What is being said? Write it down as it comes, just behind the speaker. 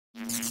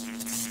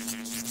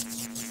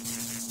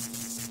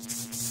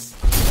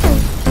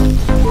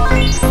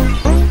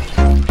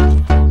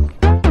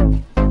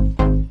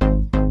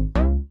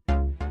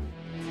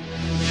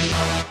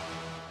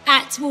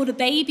Out to all the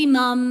baby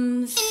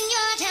mums.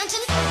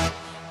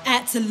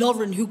 Out to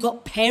Lauren, who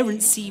got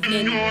parents'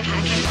 evening.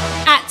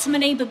 Out to my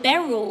neighbour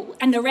Beryl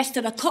and the rest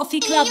of the coffee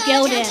club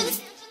gelding.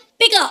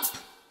 Big up!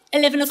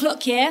 11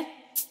 o'clock, yeah?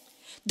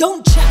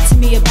 Don't chat to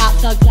me about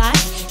thug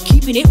life,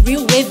 keeping it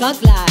real with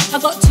thug life. I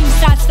got 2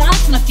 sad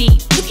stars to my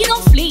feet, looking on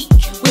fleek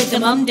with the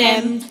mum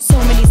dem. So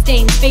many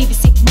stains, baby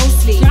sick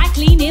mostly. Dry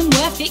cleaning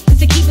worth it, cause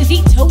they keep my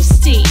feet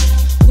toasty,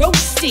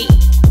 roasty.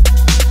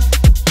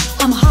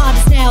 I'm hard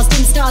as nails,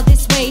 didn't start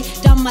this way.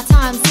 Done my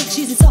time, 6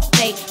 years in soft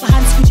play.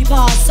 Behind squidgy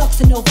bars, socks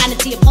and no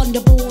vanity. Upon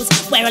the balls,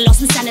 where I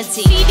lost my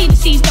sanity. Stevie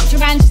sees Dr.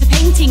 Ranch the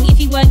painting. If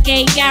he weren't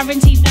gay,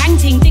 guaranteed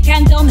bangting. Dick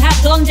and Dom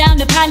have gone down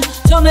the pan.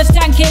 Thomas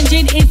Tank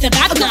Engine is the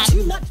bad man.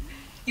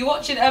 You're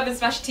watching Urban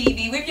Smash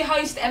TV with your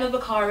host Emma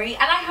Bakari,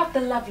 and I have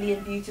the lovely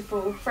and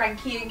beautiful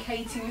Frankie and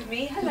Katie with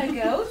me. Hello,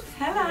 girls.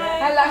 Hello.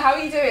 Hello. How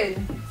are you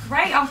doing?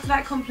 Great after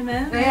that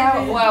compliment.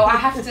 Yeah. Well,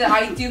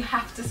 I do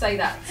have to say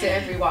that to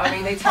everyone. I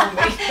mean, they told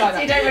me. So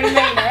you don't really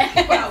mean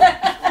it. Well,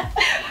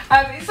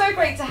 it's so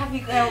great to have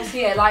you girls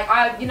here. Like,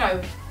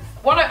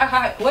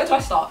 where do I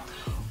start?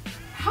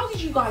 How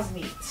did you guys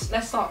meet?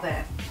 Let's start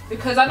there.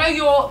 Because I know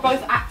you're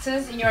both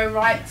actors in your own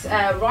right,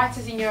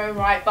 writers in your own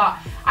right, but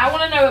I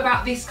want to know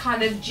about this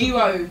kind of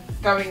duo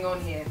going on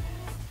here.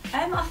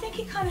 I think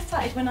it kind of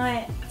started when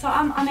I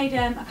made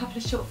a couple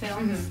of short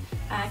films,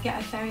 Get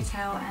a Fairy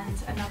Tale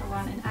and another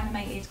one, an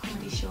animated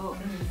comedy short,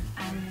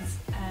 and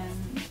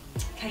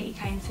Katie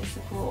came to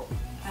support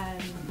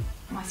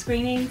my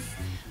screenings,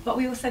 but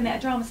we also met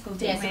at drama school,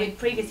 didn't we? Yeah, so we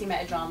previously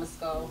met at drama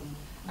school,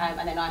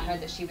 and then I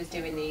heard that she was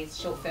doing these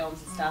short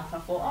films and stuff,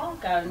 and I thought, oh, I'll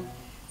go and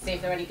see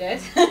if they're any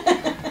good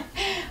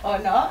or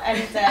not, and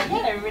yeah,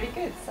 they were really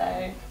good.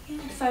 So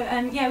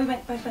yeah, we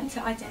both went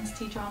to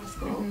Identity Drama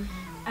School,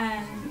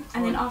 and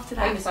then after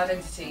that, famous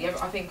Identity.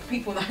 I think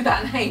people know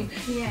that name.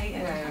 Yeah,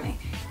 definitely.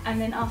 And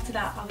then after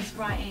that, I was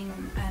writing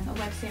a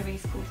web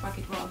series called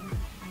Rugged Rock,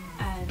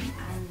 and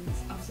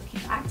I was looking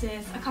for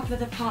actors. A couple of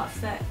the parts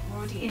that were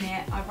already in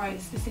it, I wrote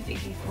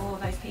specifically for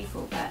those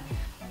people, but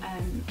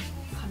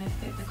kind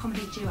of the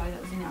comedy duo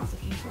that was in it, I was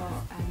looking for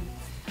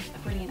a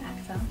brilliant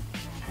actor.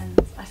 And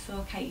I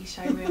saw Katie's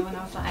showroom and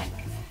I was like,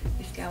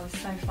 this girl is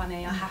so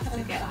funny, I have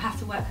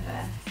to work with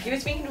her. You were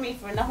speaking to me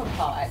for another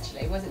part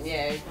actually, wasn't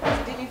you?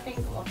 Did you think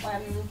of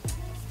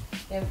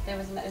there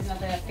was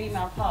another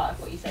female part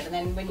of what you said, and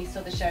then when you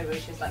saw the showroom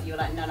she was like, you were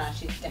like, no,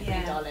 she's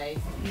definitely Dolly.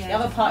 Yeah. The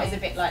other part is a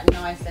bit like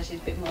nicer, she's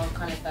a bit more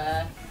kind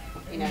of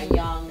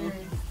young,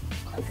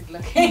 quite good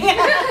looking.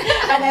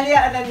 and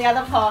then the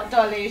other part,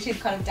 Dolly, she's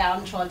kind of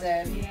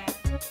downtrodden. Yeah.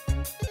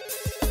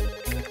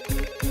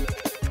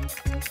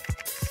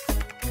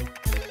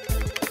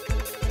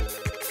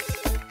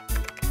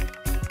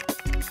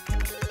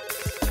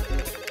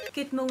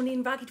 Good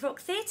morning, Rugged Rock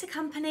Theatre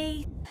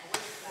Company.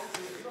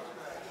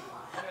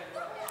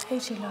 Who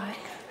do you like?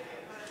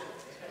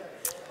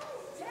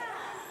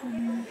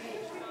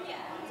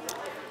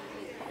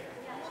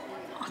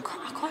 I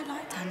quite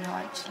like Daniel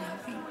actually. I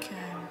think.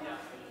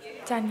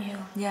 Daniel.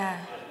 Yeah.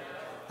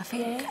 I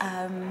think.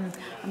 I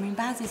mean,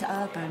 Baz is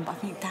urban, but I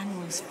think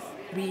Daniel's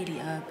really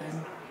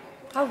urban.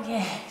 Oh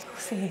yeah, of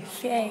course he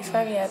is. Yeah, he's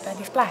very urban.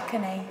 He's black,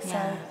 isn't he? So.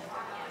 Yeah.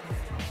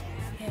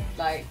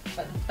 Like,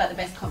 but the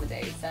best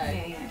comedy. So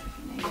yeah.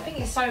 I think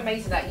it's so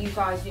amazing that you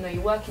guys,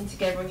 you're working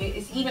together, and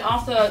it's even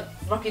after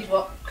Rugged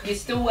Rock, you're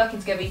still working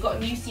together. You've got a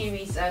new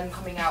series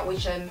coming out,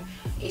 which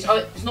it's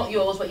not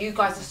yours, but you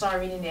guys are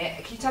starring in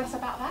it. Can you tell us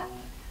about that?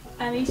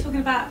 Are you talking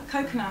about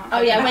Coconut?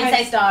 Oh yeah,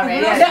 Wednesday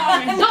starring. Not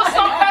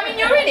starring. I mean,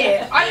 you're in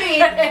it. I mean,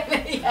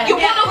 you're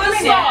one of the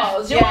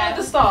stars. You're one of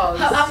the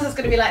stars. I'm just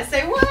going to be like, so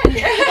what? So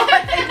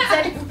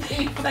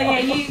yeah,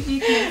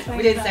 you can explain.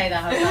 We didn't say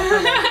that.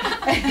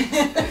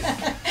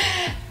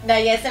 No,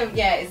 yeah. So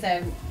yeah, it's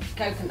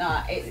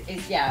Coconut.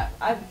 It's yeah.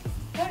 I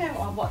don't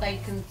know what they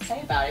can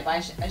say about it, but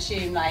I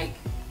assume like.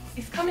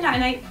 It's coming out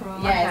in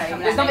April. Yeah,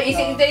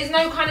 okay. There's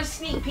no kind of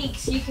sneak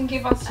peeks you can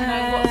give us to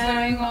know what's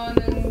going on.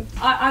 And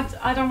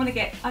I don't want to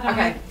get. I don't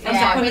okay.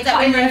 I'm on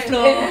the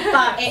floor.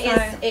 But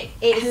it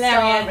is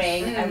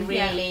starring a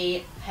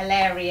really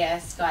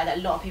hilarious guy that a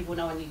lot of people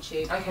know on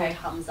YouTube called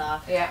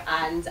Hamza. Yeah.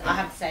 And I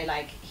have to say,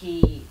 like,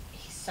 he's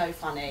so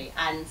funny,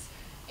 and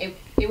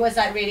it was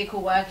like really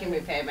cool working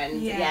with him, and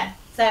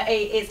so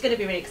it's going to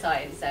be really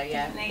exciting. So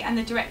yeah. Definitely. And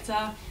the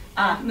director.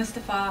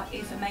 Mustafa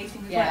is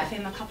amazing. We've worked with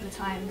him a couple of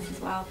times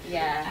as well.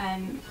 Yeah.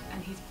 And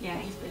he's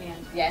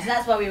brilliant. Yeah, so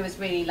that's why we was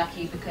really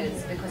lucky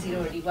because he'd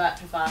already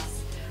worked with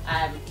us.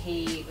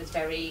 He was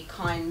very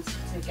kind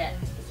to get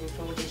us in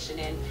for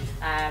auditioning,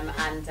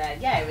 and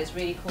yeah, it was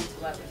really cool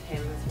to work with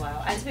him as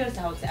well. And to be honest,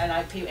 the whole team, and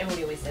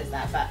everybody always says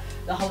that, but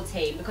the whole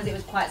team, because it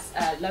was quite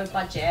low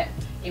budget,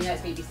 even though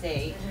it's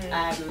BBC,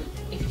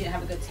 if you didn't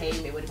have a good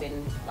team, it would have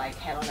been like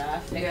hell on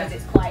earth, because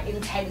it's quite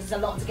intense.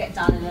 There's a lot to get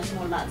done in a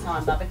small amount of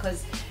time, but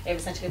because it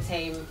was such a good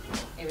team,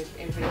 it was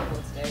really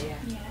cool to do.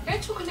 Yeah. Go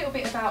talk a little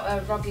bit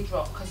about Rugged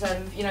Rock, because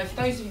for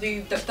those of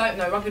you that don't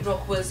know, Rugged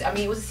Rock was,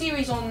 it was a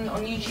series on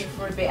YouTube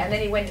for a bit, and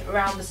then it went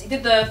around. It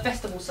did the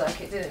festival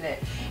circuit, didn't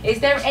it? Is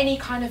there any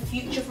kind of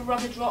future for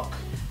Rugged Rock?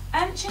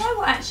 Do you know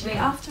what? Actually,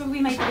 after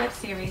we made the web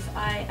series,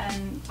 I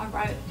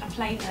wrote a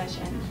play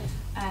version.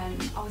 I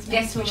was mentored.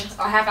 Yes, which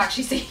I have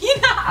actually seen.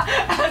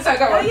 So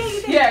go on. Oh, yeah,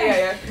 you did.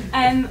 Yeah.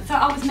 So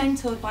I was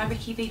mentored by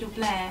Ricky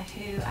Beadle-Blair,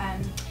 who,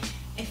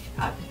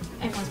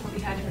 everyone's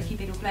probably heard of Ricky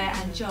Beadle-Blair,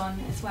 and John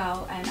as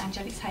well,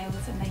 Angelic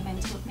Tales, and they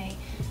mentored me,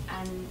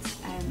 and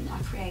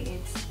I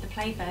created the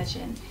play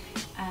version,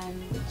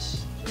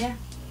 which, yeah,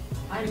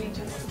 I really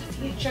enjoyed it.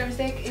 Future is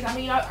there? I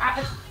mean,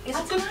 it's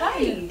a good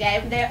play. Yeah, I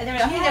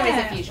think there is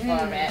a future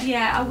for it.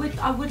 Yeah,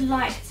 I would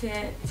like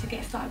to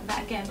get started with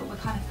that again, but we're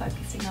kind of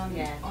focusing on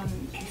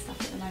this stuff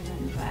at the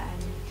moment. But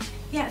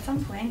yeah, at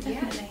some point,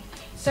 definitely. Yeah.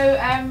 So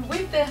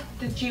with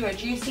the duo,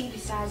 do you see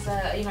this as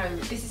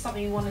this is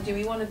something you want to do?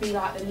 We want to be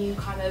like the new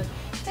kind of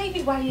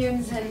David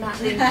Williams and Matt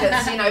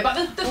Linkers,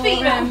 but the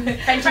female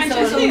French and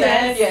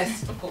Saunders.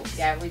 Yes, of course.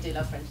 Yeah, we do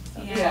love French and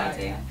Saunders. Yeah, I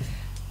do.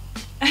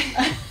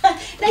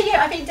 No,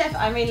 yeah, I think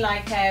definitely. I mean,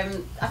 like,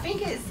 I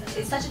think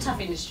it's such a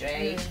tough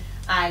industry,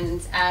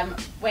 and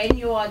when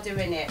you are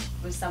doing it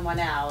with someone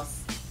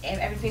else,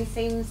 everything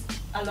seems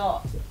a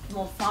lot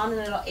more fun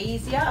and a lot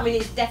easier. I mean,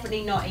 it's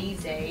definitely not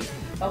easy,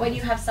 but when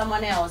you have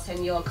someone else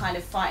and you're kind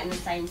of fighting the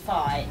same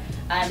fight,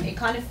 it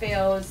kind of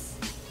feels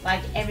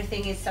like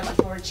everything is so much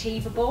more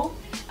achievable,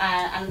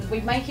 and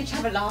we make each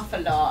other laugh a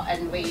lot,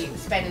 and we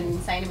spend an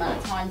insane amount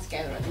of time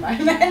together at the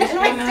moment, and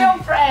we're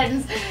still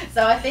friends.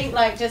 So I think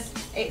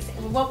it's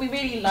what we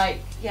really like.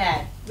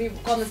 Yeah,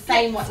 we've gone the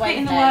same way.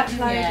 Splitting the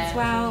workload as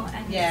well,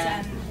 and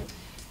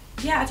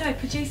I don't know,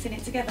 producing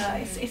it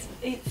together.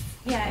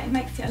 It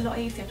makes it a lot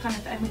easier, kind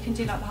of, and we can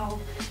do like the whole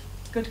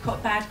good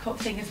cop, bad cop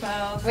thing as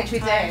well. Which we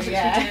do, We do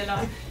a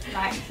lot.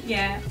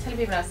 Tell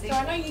people else. So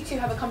I know you two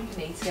have a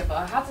company together.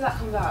 How did that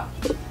come about?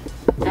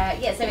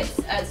 So it's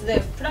so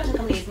the production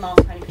company is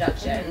Master Pony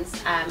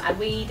Productions, and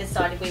we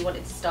decided we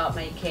wanted to start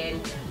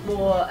making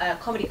more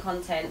comedy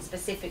content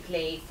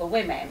specifically for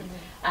women.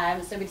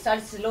 So we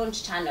decided to launch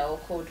a channel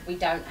called We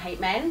Don't Hate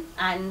Men,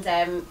 and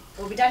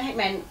We Don't Hate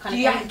Men kind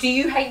of. Do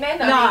you hate men?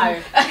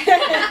 No.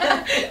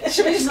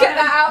 Should we just get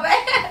that out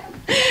there?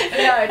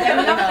 No,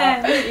 definitely not.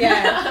 them.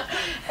 Yeah.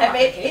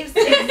 It's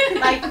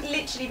like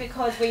literally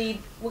because we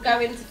were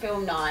going to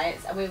film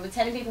nights and we were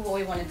telling people what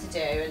we wanted to do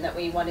and that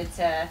we wanted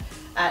to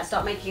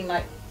start making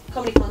like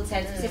comedy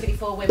content specifically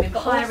for women,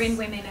 but hiring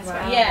women as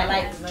well. Yeah,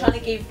 like trying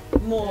to give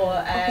more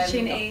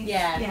opportunities.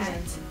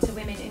 To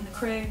women in the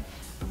crew,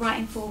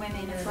 writing for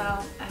women as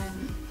well.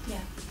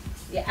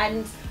 Yeah,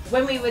 and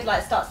when we would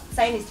like start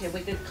saying this to them, we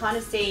could kind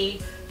of see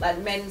like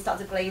men start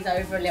to glaze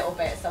over a little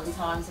bit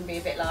sometimes and be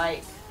a bit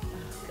like,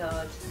 oh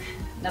God,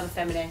 another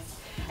feminist.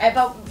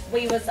 But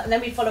and then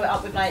we'd follow it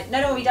up with like,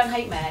 no, we don't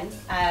hate men,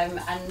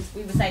 and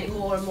we were saying it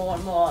more and more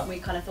and more, and we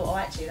kind of thought, oh,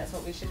 actually, that's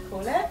what we should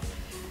call it.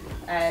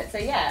 So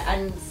yeah,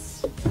 and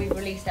we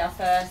released our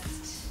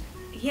first.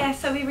 Yeah,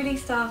 so we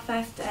released our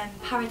first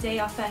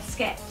parody, our first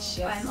sketch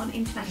on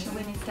International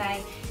Women's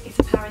Day. It's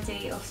a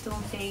parody of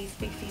Stormzy's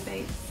Big Fee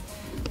Boots.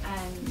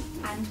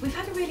 And we've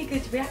had a really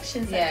good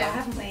reaction so far,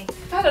 haven't we?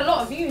 We've had a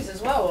lot of views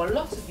as well, a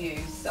lot of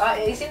views.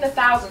 It's in the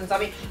thousands. I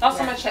mean, last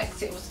time I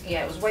checked, it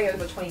was way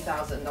over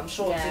 20,000. I'm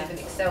sure it's even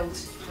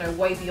excelled,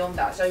 way beyond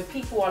that. So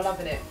people are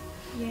loving it.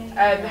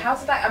 Yeah. How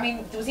did that? I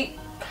mean,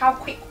 how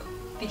quick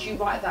did you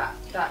write that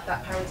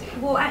parody?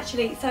 Well,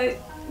 actually, so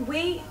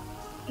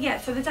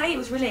the day it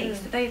was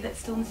released, the day that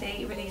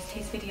Stormzy released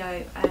his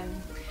video.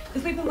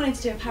 Because we've been wanting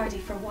to do a parody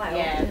for a while,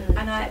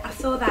 and I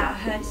saw that, I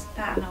heard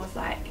that, and I was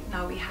like,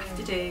 no, we have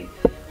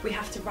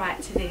to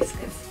write to this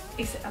because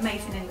it's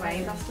amazing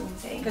anyway. I love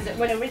Stormzy. Because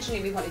when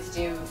originally we wanted to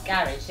do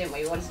garage, didn't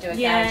we? We wanted to do a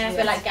garage. We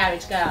were like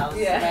garage girls.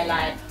 Yeah. So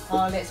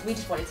we're like, we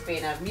just wanted to be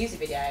in a music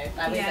video.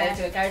 Like we were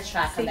do a garage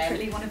track, secretly and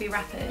then want to be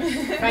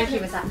rappers. Frankie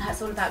was like, no,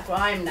 it's all about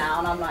grime now,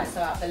 and I'm like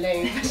so out the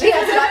loop. She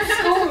had to like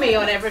school me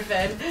on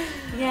everything.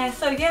 Yeah.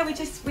 So yeah, we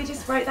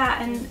just wrote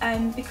that,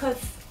 and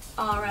because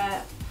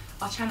our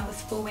channel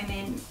was for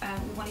women,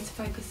 we wanted to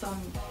focus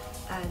on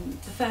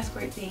the first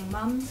group being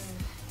mums.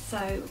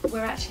 So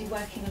we're actually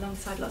working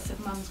alongside lots of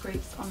mums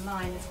groups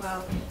online as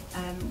well,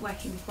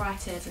 working with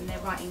writers, and they're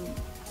writing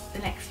the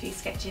next few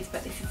sketches,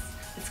 but this is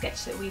the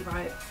sketch that we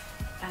wrote.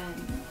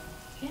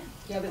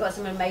 Yeah, we've got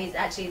some amazing,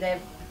 actually they're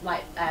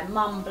like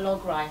mum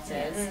blog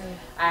writers,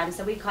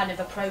 so we kind of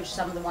approached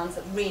some of the ones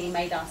that really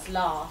made us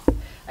laugh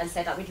and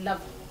said like, we'd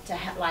love to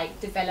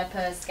develop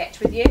a sketch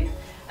with you.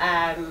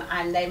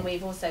 And then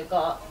we've also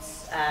got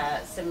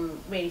some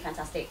really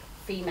fantastic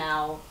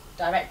female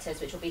directors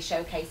which will be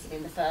showcasing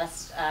in the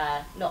first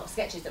lot of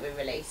sketches that we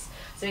release.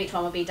 So each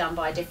one will be done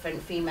by a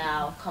different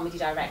female comedy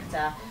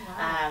director.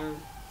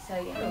 So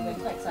yeah, we're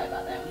quite excited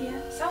about them.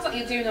 Yeah, sounds like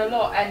you're doing a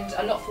lot, and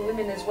a lot for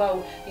women as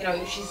well.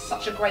 She's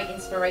such a great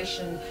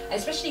inspiration,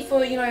 especially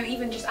for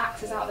even just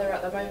actors out there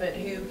at the moment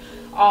who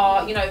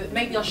are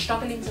maybe are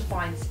struggling to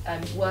find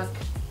work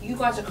you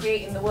guys are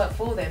creating the work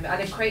for them,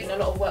 and then creating a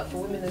lot of work for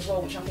women as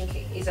well, which I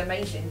think is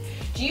amazing.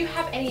 Do you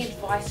have any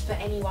advice for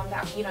anyone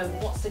that, you know,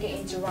 wants to get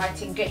into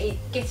writing, getting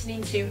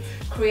into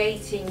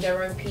creating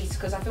their own piece?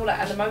 Because I feel like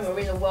at the moment we're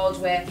in a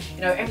world where,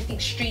 you know,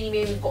 everything's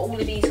streaming, we've got all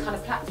of these kind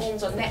of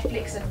platforms on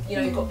Netflix, and, you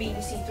know, you've got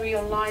BBC Three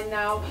online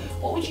now.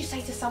 What would you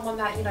say to someone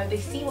that, you know, they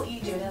see what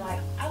you do and they're like,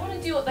 I want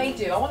to do what they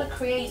do, I want to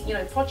create, you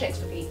know, projects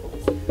for people?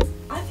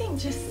 I think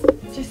just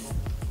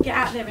get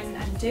out there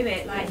and do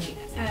it. Like,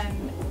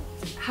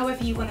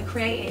 however you want to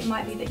create it. It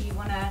might be that you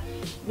want to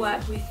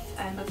work with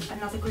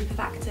another group of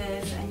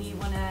actors and you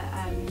want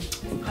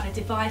to kind of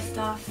devise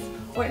stuff,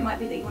 or it might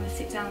be that you want to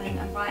sit down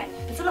and write.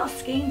 There's a lot of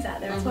schemes out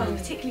there as well,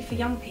 particularly for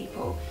young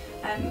people.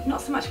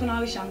 Not so much when I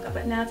was younger,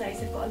 but nowadays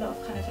they've got a lot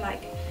of kind of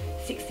like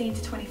 16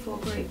 to 24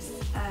 groups.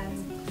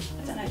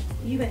 I don't know,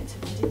 you went to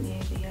one,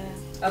 didn't you?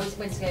 I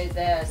went to go to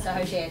the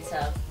Soho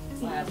Theatre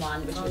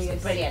one, which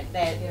was brilliant.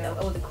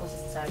 All the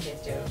courses in Soho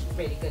Theatre are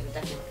really good and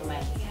definitely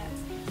recommend.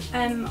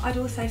 I'd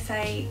also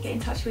say get in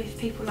touch with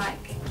people like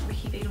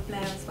Ricky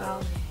Beadle-Blair as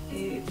well,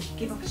 who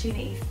give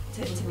opportunities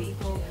to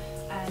people,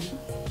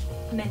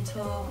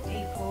 mentor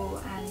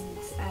people, and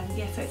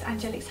so it's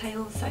Angelic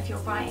Tales. So if you're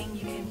writing,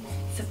 you can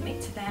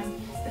submit to them.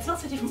 There's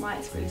lots of different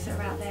writers groups that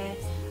are out there.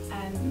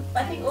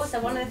 But I think also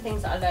one of the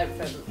things that I learned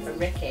from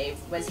Ricky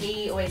was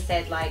he always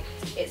said, like,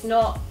 it's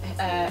not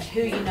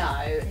who you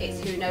know, it's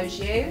who knows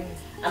you.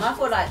 And I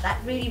thought like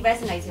that really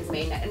resonated with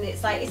me, and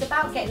it's like, it's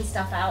about getting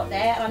stuff out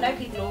there. And I know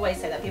people always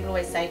say that, people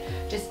always say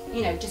just,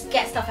 you know, just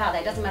get stuff out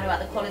there, it doesn't matter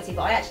about the quality,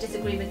 but I actually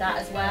disagree with that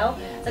as well.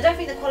 So I don't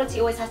think the quality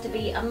always has to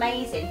be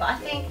amazing, but I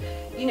think,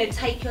 you know,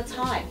 take your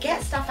time,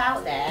 get stuff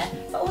out there,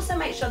 but also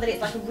make sure that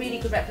it's like a really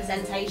good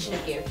representation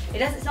of you.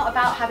 It's not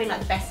about having like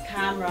the best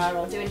camera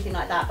or do anything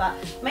like that, but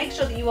make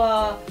sure that you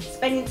are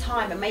spending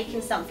time and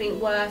making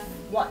something worth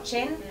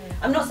watching.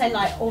 I'm not saying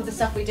like all the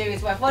stuff we do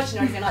is worth watching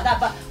or anything like that,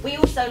 but we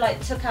also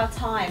like took our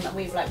time and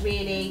we've like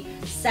really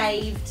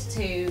saved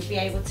to be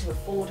able to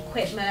afford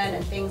equipment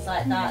and things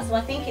like that. So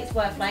I think it's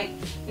worth like,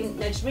 you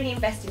know, just really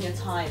investing your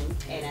time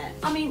in it.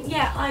 I mean,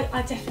 yeah,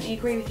 I definitely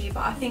agree with you,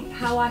 but I think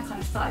how I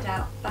kind of started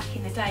out back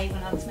in the day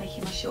when I was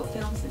making my short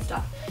films and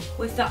stuff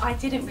was that I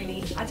didn't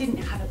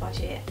have a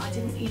budget. I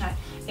didn't, you know,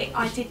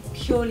 I did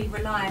purely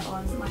rely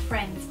on my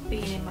friends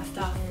being in my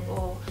stuff,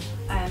 or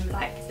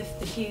like the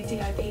few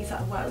DOPs that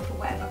I work with or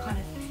whatever, kind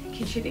of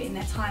contributing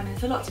their time. And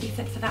there's a lot to be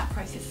said for that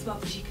process as well,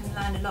 because you can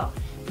learn a lot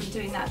from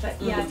doing that.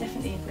 But yeah, I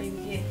definitely agree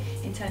with you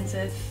in terms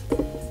of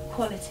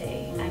quality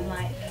and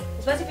like. I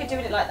suppose if you're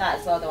doing it like that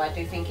as well, though, I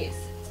do think it's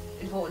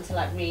important to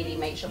like really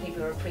make sure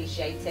people are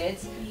appreciated.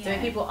 So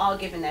if people are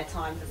giving their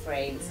time for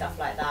free and stuff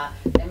like that,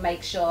 then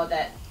make sure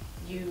that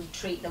you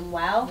treat them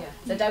well.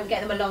 So don't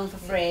get them along for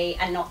free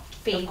and not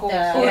feed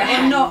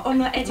them, or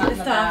not edit the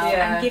stuff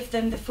and give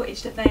them the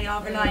footage that they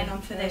are relying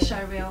on for their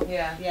show reel.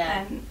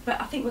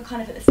 But I think we're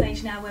kind of at the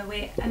stage now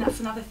where and that's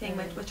another thing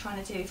we're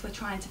trying to do, is we're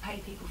trying to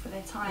pay people for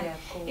their time.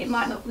 It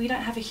might not, we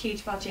don't have a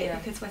huge budget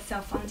because we're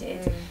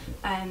self-funded,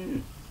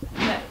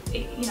 but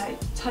you know,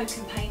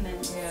 token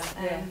payments.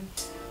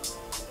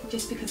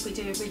 Just because we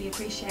do really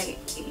appreciate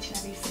each and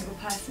every single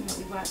person that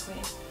we work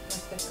with.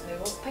 Most definitely.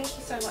 Well, thank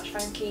you so much,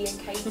 Frankie and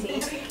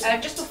Katy.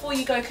 Just before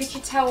you go, could you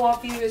tell our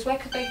viewers where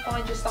could they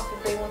find your stuff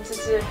if they wanted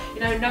to, you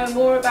know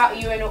more about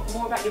you and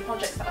more about your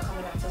projects that are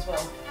coming up as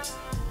well?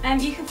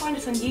 You can find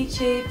us on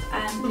YouTube.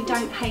 We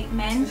Don't Hate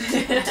Men.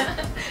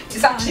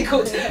 It's actually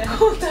called that.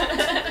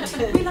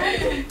 We like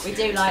them. We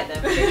do like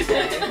them.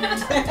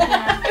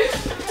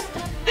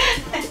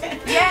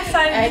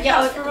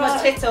 My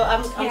Twitter,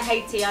 I'm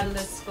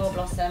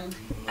Katy_Blossom.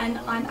 And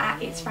I'm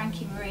at It's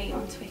Frankie Marie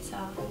on Twitter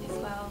as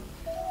well.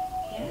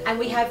 And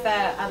we have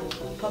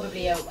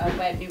probably a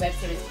new web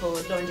series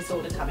called Law and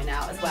Disorder coming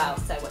out as well,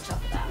 so watch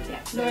out for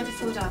that. Law and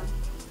Disorder.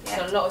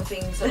 So a lot of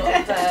things,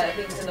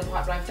 things in the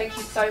pipeline. Thank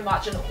you so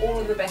much, and all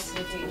of the best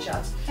in the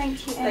future.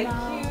 Thank you, Emma.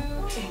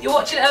 Thank you. You're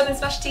watching Urban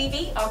Smash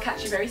TV. I'll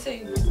catch you very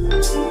soon.